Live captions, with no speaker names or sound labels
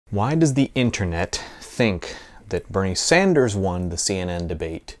Why does the internet think that Bernie Sanders won the CNN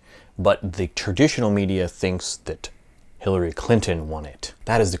debate, but the traditional media thinks that Hillary Clinton won it?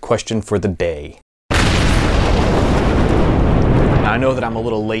 That is the question for the day. Now, I know that I'm a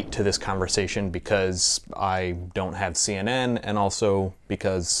little late to this conversation because I don't have CNN and also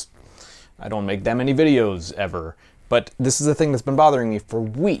because I don't make that many videos ever. But this is a thing that's been bothering me for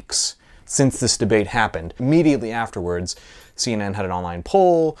weeks since this debate happened. Immediately afterwards, CNN had an online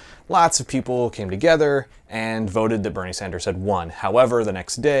poll, lots of people came together and voted that Bernie Sanders had won. However, the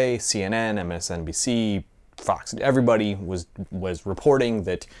next day, CNN, MSNBC, Fox, everybody was reporting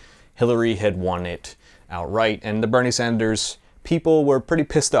that Hillary had won it outright, and the Bernie Sanders people were pretty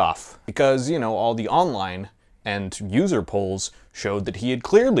pissed off because, you know, all the online and user polls showed that he had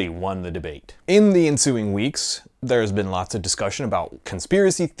clearly won the debate. In the ensuing weeks, there's been lots of discussion about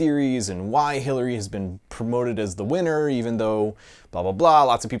conspiracy theories and why Hillary has been promoted as the winner, even though blah, blah, blah.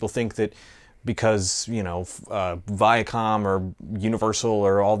 Lots of people think that because, you know, Viacom or Universal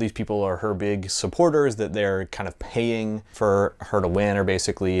or all these people are her big supporters, that they're kind of paying for her to win, or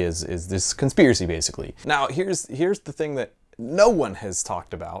basically is this conspiracy, basically. Now, here's the thing that no one has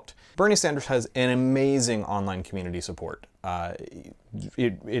talked about. Bernie Sanders has an amazing online community support.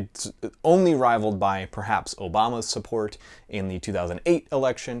 It's only rivaled by perhaps Obama's support in the 2008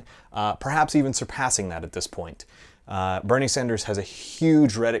 election, perhaps even surpassing that at this point. Bernie Sanders has a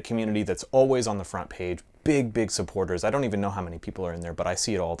huge Reddit community that's always on the front page, big supporters. I don't even know how many people are in there, but I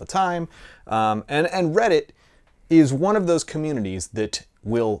see it all the time. And Reddit is one of those communities that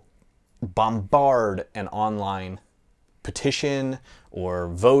will bombard an online petition or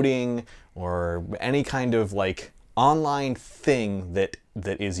voting or any kind of like online thing that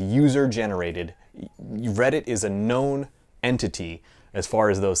is user generated. Reddit is a known entity as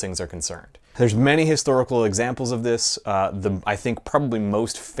far as those things are concerned. There's many historical examples of this. I think probably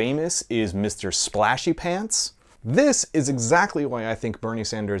most famous is Mr. Splashy Pants. This is exactly why I think Bernie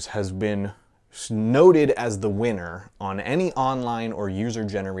Sanders has been noted as the winner on any online or user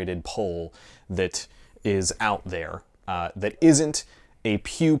generated poll that is out there. That isn't a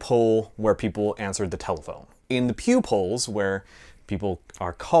Pew poll where people answered the telephone. In the Pew polls, where people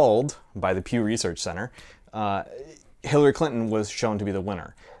are called by the Pew Research Center, Hillary Clinton was shown to be the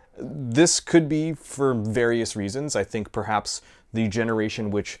winner. This could be for various reasons. I think perhaps the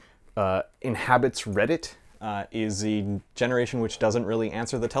generation which inhabits Reddit is a generation which doesn't really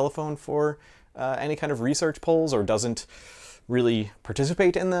answer the telephone for any kind of research polls or doesn't really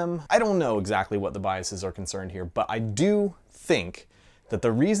participate in them. I don't know exactly what the biases are concerned here, but I do think that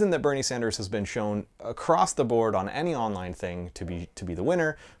the reason that Bernie Sanders has been shown across the board on any online thing to be the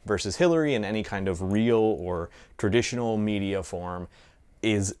winner versus Hillary in any kind of real or traditional media form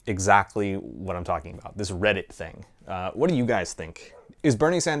is exactly what I'm talking about, this Reddit thing. What do you guys think? Is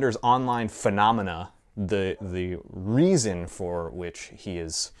Bernie Sanders' online phenomena the reason for which he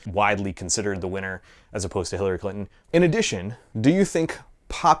is widely considered the winner as opposed to Hillary Clinton? In addition, do you think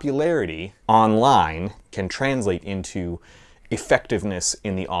popularity online can translate into effectiveness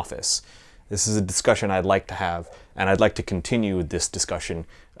in the office? This is a discussion I'd like to have, and I'd like to continue this discussion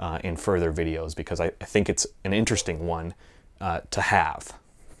in further videos because I think it's an interesting one to have.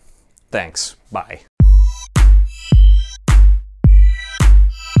 Thanks. Bye.